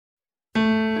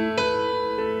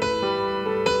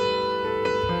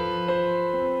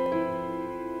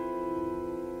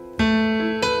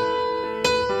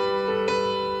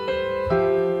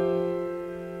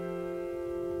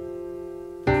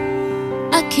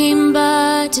came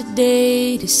by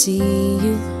today to see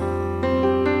you.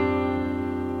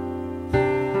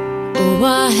 Oh,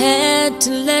 I had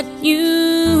to let you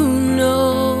know.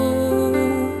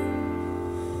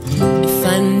 If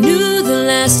I knew the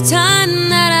last time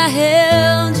that I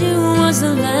held you was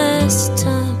the last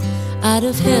time, I'd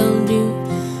have held you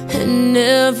and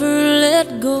never let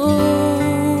go.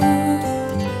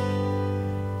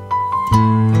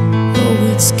 Oh,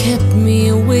 it's kept me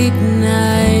awake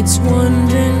nights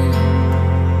wondering.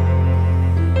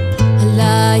 I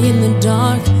lie in the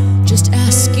dark just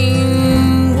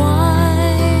asking why.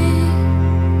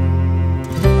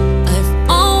 I've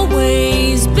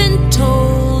always been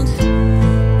told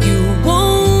you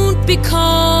won't be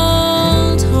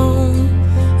called home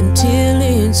until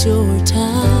it's your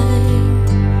time.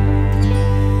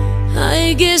 I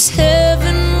guess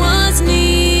heaven was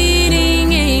needing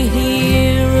a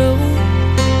hero,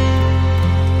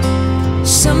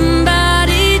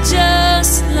 somebody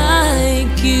just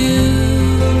like you,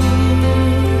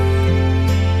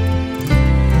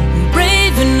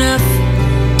 brave enough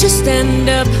to stand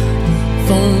up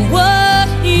for what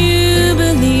you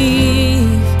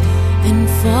believe and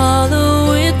follow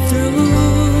it through.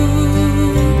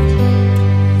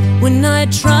 When I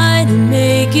try to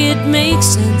make it make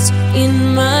sense in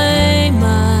my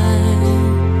mind,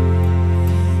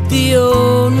 the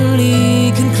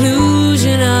only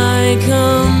conclusion I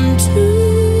come to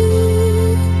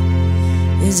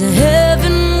is that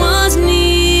heaven was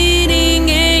needing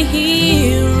a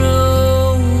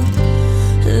hero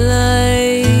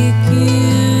like you.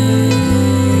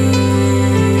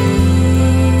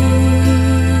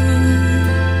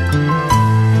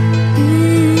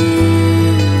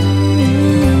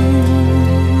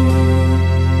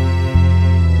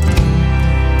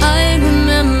 I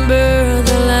remember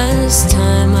the last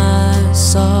time I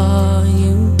saw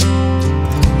you.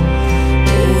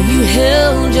 Oh, you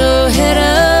held your head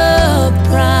up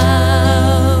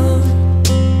proud.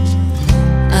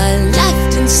 I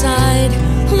laughed inside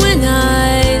when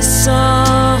I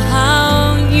saw how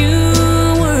you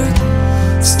were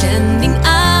standing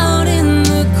out in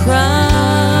the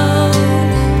crowd.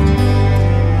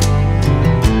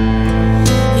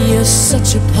 You're such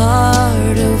a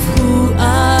part of who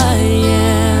I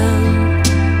am.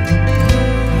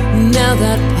 Now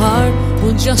that part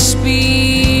will just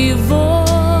be void.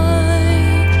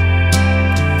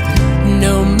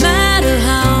 No matter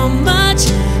how much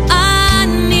I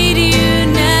need you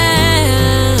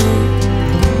now,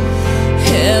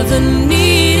 heaven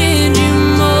needed you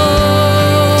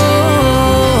more.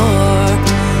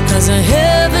 'Cause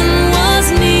heaven was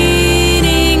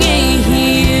needing a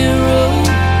hero,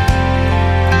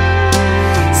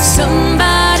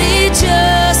 somebody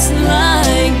just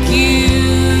like you,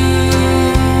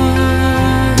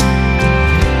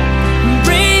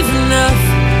 brave enough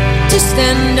to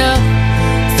stand up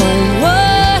for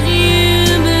what you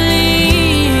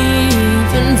believe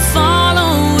and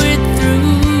follow it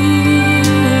through.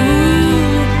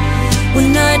 When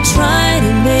I try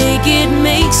to make it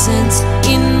make sense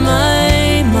in my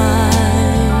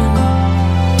mind,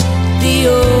 the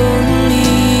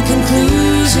only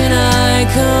conclusion I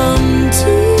come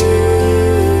to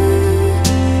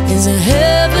is that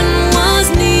heaven was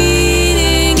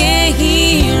needing a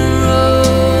hero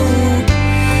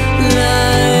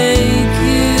like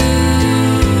you.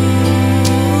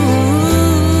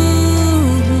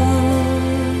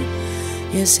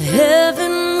 Yes,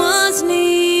 heaven was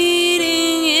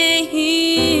needing a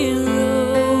hero.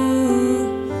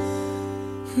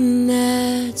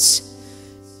 That's